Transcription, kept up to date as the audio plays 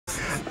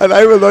And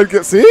I will not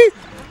get, see?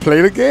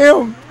 Play the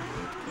game.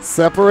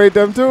 Separate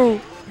them too.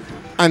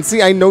 And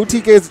see, I know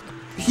TK is,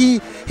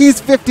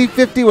 he's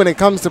 50-50 when it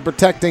comes to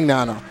protecting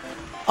Nana.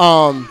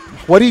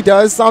 What he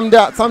does,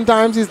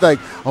 sometimes he's like,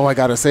 oh, I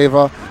got to save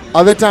her.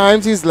 Other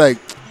times he's like,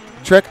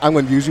 Trick, I'm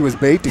going to use you as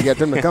bait to get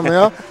them to come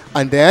here.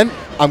 And then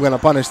I'm going to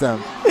punish them.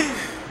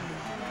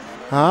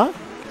 Huh?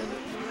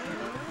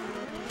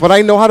 But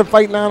I know how to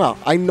fight Nana.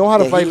 I know how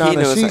to fight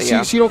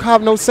Nana. She don't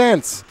have no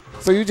sense.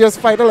 So you just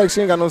fight her like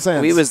she ain't got no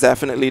sense. We was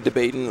definitely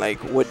debating like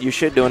what you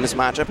should do in this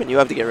matchup, and you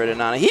have to get rid of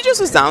Nana. He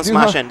just is down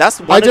smashing. That's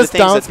one of the things that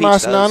Peach does. I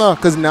just down smash Nana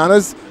because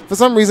Nana's, for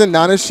some reason,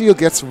 Nana's shield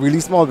gets really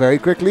small very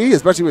quickly,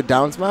 especially with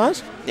down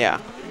smash. Yeah.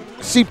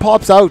 She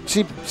pops out.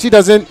 She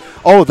doesn't.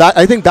 Oh,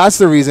 I think that's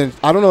the reason.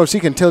 I don't know if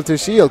she can tilt her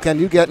shield. Can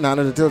you get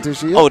Nana to tilt her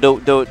shield?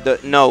 Oh,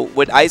 no.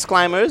 With Ice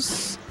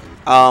Climbers,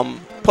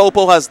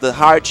 Popo has the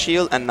hard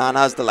shield and Nana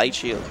has the light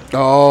shield.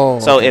 Oh.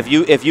 So okay.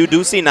 if you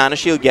do see Nana's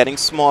shield getting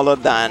smaller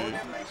than,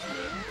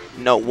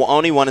 no,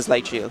 only one is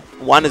light shield.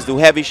 One is do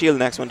heavy shield,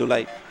 next one do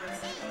light.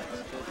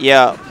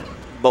 Yeah,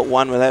 but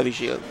one with heavy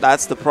shield.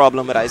 That's the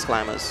problem with Ice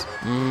Climbers,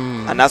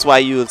 and that's why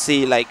you'll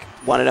see like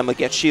one of them will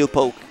get shield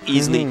poke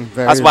easily.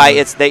 That's why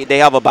it's they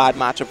have a bad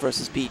matchup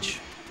versus Peach.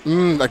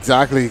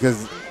 Exactly,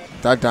 because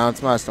that down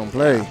smash don't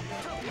play. Yeah.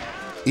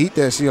 Eat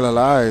that shield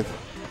alive.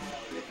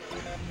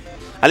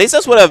 At least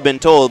that's what I've been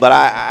told, but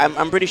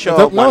I'm pretty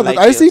sure. No,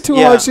 I see two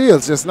hard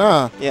shields just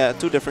now. Yeah,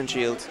 two different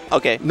shields.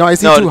 Okay. No, I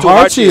see two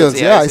hard shields.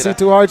 Yeah, I see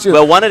two hard shields.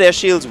 Well, one of their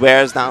shields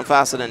wears down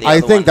faster than the other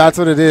one. I think that's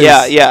what it is.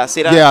 Yeah,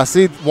 see that? Yeah,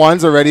 see,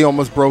 one's already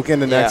almost broken,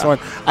 the next one.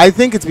 I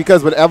think it's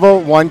because whenever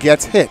one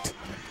gets hit,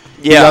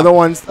 the other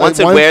one's... Once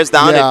it wears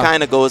down, it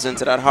kind of goes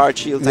into that hard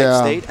shield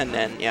type state, and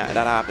then, that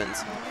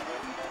happens.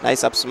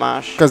 Nice up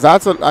smash. Because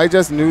that's what I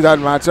just knew that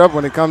matchup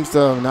when it comes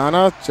to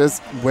Nana.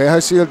 Just wear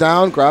her shield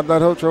down, grab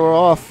that hook, throw her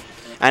off.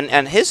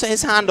 And his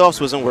handoffs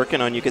wasn't working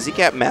on you because he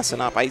kept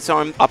messing up. I saw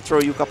him up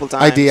throw you a couple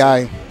times.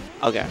 IDI.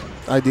 Okay.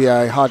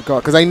 IDI, hardcore.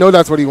 Because I know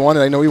that's what he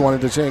wanted. I know he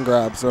wanted the chain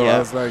grab. So I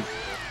was like,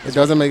 it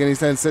doesn't make any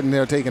sense sitting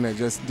there taking it.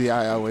 Just DI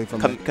away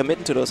from it.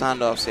 Committing to those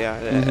handoffs,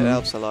 it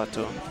helps a lot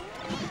too.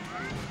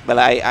 But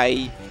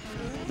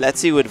let's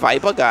see what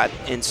Viper got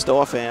in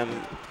store for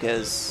him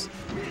because...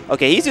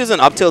 Okay, he's using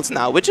up tilts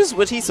now, which is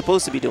what he's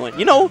supposed to be doing.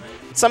 You know,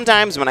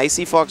 sometimes when I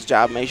see Fox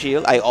jab my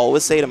shield, I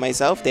always say to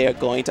myself, they are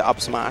going to up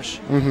smash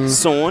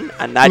soon,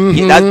 and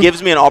that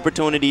gives me an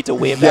opportunity to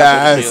wave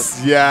that shield.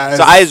 Yes.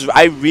 So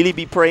I really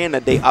be praying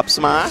that they up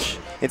smash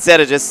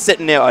instead of just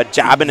sitting there or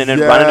jabbing and then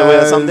running away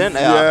or something.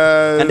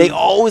 And they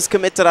always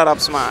commit to that up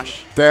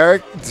smash.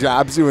 Derek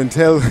jabs you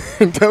until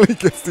he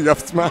gets the up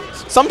smash.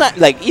 Sometimes,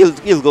 like,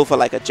 he'll go for,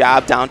 like, a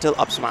jab down till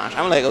up smash.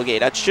 I'm like, okay,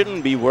 that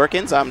shouldn't be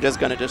working, so I'm just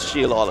going to just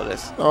shield all of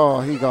this. Oh,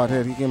 he got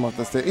hit. He came off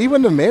the stage. He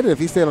wouldn't have made it if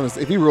he stayed on the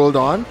stage. If he rolled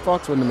on,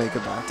 Fox wouldn't have made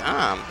it back.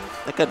 Damn.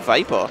 Look at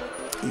Viper.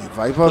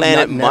 Viper playing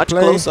it much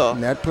closer.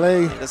 Net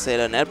play. I say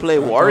the net play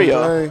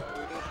warrior.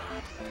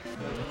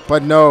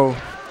 But no.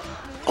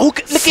 Oh, look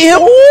at him.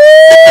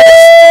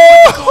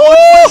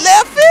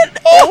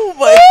 Oh,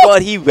 my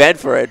God. He went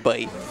for it,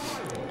 buddy.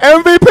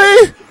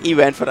 MVP? He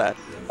went for that.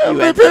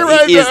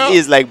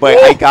 He's like, boy,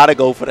 I got to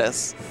go for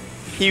this.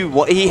 He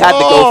had to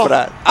go for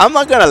that. I'm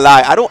not going to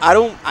lie.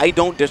 I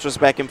don't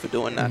disrespect him for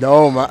doing that.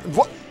 No, man.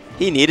 What?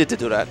 He needed to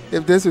do that.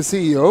 If this was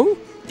CEO?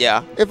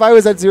 Yeah. If I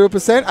was at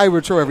 0%, I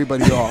would throw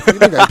everybody off. You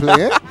think I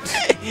play it?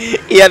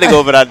 He had to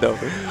go for that, though.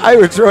 I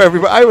would throw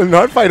everybody. I will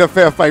not fight a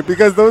fair fight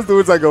because those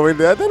dudes are going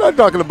there. They're not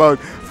talking about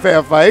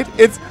fair fight.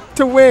 It's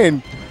to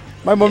win.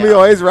 My mommy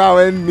always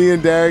rowing me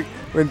and Derek.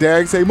 When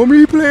Derek say, Mommy,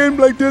 he playing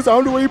like this. I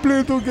don't know why he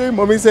playing through game.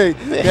 Mommy say,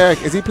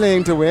 Derek, is he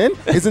playing to win?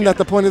 Isn't that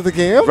the point of the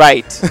game?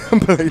 Right.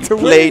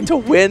 Play to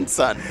win,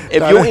 son.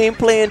 If you ain't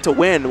playing to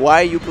win,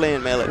 why are you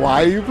playing melee?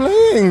 Why are you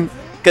playing?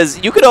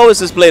 Because you could always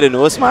just play the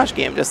no smash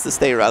game just to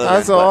stay relevant.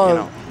 That's all. You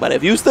know, but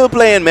if you still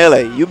playing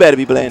melee, you better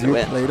be playing to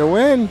win. Play to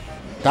win.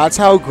 That's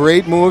how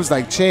great moves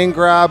like chain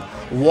grab,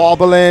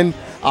 wobbling,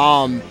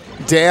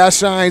 dash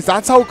shines,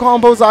 that's how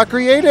combos are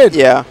created.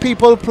 Yeah.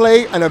 People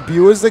play and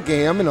abuse the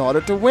game in order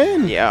to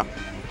win. Yeah.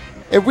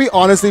 If we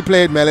honestly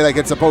played melee like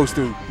it's supposed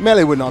to,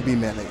 melee would not be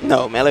melee.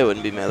 No, melee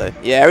wouldn't be melee.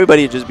 Yeah,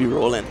 everybody would just be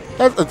rolling.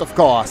 Of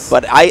course.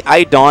 But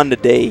I dawned the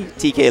day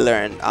TK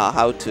learned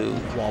how to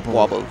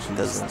wobble.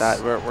 Because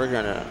that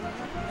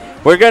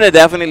we're gonna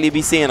definitely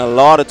be seeing a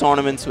lot of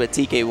tournaments with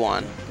TK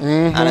won,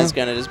 and it's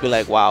gonna just be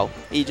like, wow,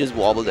 he just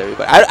wobbled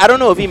everybody. I don't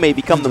know if he may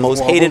become the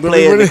most hated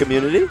player in the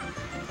community.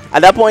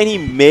 At that point, he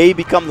may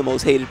become the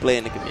most hated player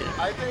in the community.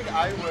 I think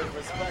I would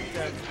respect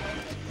that.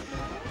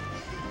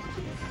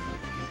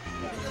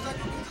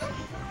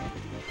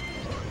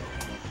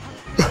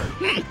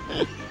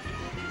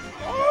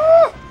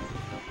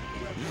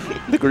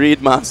 The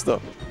Greed Master.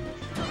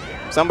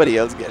 Somebody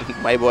else get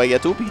my boy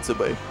get 2 pizza,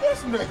 boy.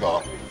 This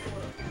nigga.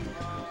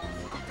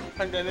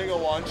 And the nigga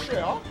want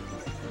share.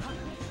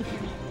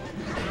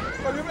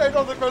 When you make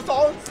all the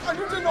croissants and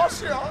you did not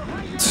share.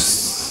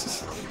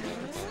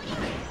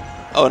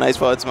 Oh, nice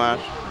forward smash.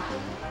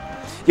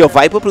 Yo,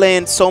 Viper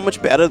playing so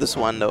much better this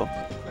one though.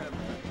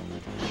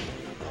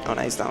 Oh,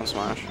 nice down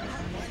smash.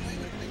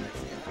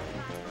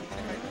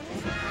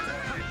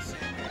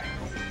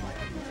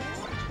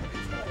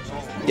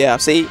 Yeah,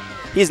 see?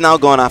 He's now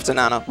going after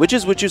Nano, which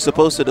is what you're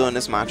supposed to do in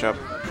this matchup.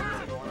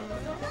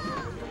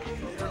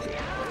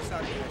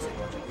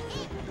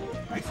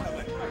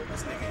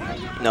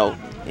 No,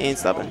 he ain't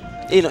stubborn.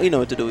 He know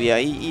what to do. Yeah,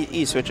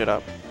 he switch it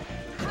up.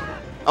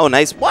 Oh,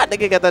 nice. What? They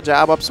can get that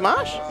jab up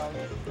smash?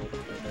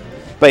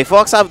 But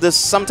Fox have this,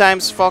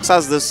 sometimes Fox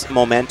has this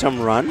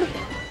momentum run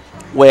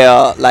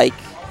where, like,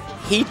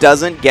 he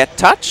doesn't get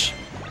touch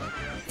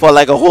for,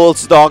 like, a whole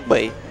stock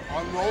bait.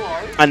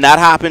 And that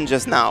happened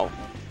just now.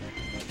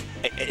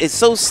 It's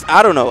so,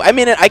 I don't know. I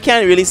mean, I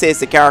can't really say it's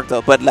the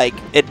character, but, like,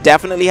 it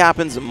definitely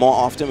happens more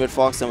often with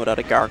Fox than with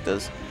other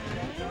characters.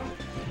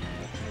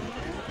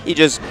 He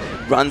just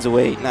runs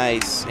away.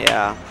 Nice.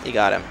 Yeah, he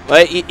got him.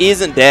 But he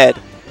isn't dead.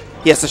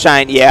 He has to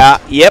shine. Yeah.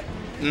 Yep.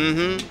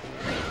 Mm-hmm.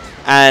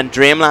 And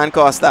Dreamland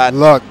cost that.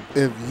 Look,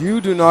 if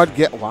you do not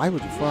get... Why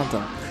would you front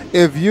him?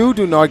 If you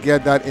do not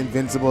get that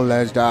invincible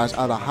ledge dash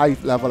at a high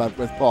level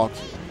with Fox,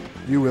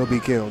 you will be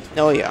killed.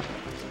 Oh, yeah.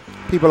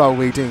 People are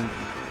waiting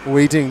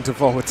to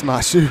forward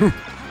smash you.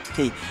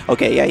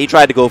 Okay, yeah, he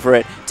tried to go for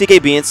it.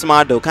 TK being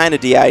smart, though, kind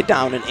of DI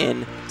down and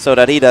in so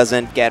that he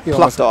doesn't get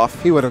plucked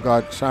off. He would have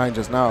got shine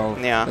just now.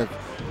 Yeah. If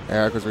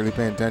Eric was really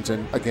paying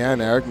attention. Again,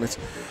 Eric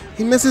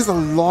he misses a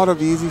lot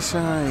of easy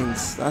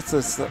shines. That's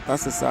a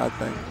sad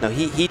thing. No,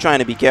 he trying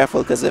to be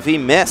careful, because if he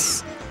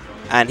miss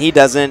and he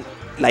doesn't,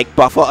 like,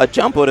 buffer a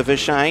jump out of his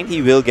shine,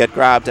 he will get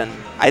grabbed, and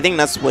I think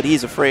that's what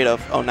he's afraid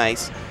of. Oh,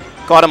 nice.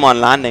 Caught him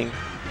on landing.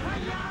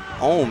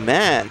 Oh,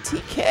 man.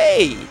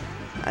 TK.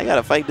 I got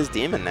to fight this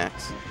demon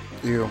next.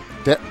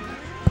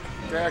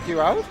 Derek,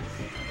 you out?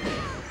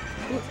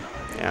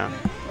 Yeah.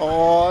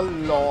 Oh,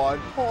 Lord.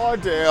 Oh,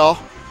 dear.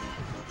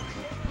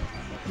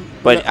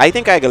 But I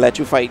think I could let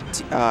you fight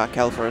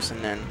Kel first,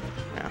 and then,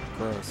 yeah.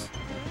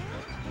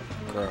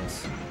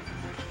 Gross.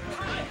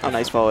 Oh,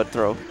 nice forward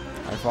throw.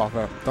 I fuck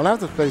up. Don't have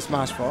to play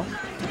Smash 4.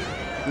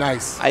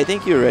 Nice. I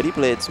think you already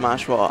played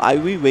Smash 4. I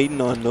be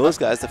waiting on those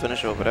guys to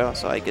finish over there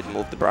so I could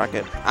move the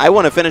bracket. I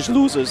want to finish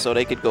losers so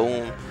they could go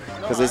home,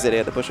 because they said they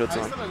had to push out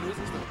soon.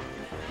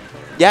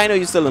 Yeah, I know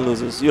you're still in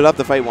losers. You'll have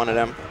to fight one of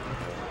them.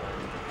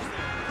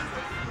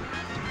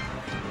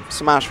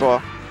 Smash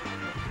 4.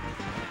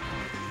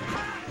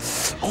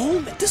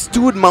 Oh, man, this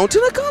dude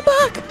mounted a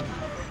comeback.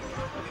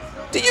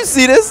 Did you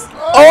see this?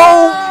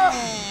 Oh!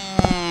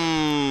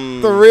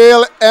 The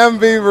real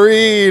MV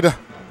Reed.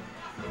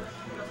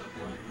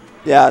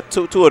 Yeah,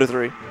 two out of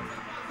 3.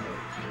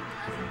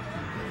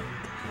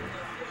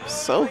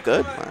 So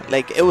good, man.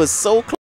 Like, it was so close.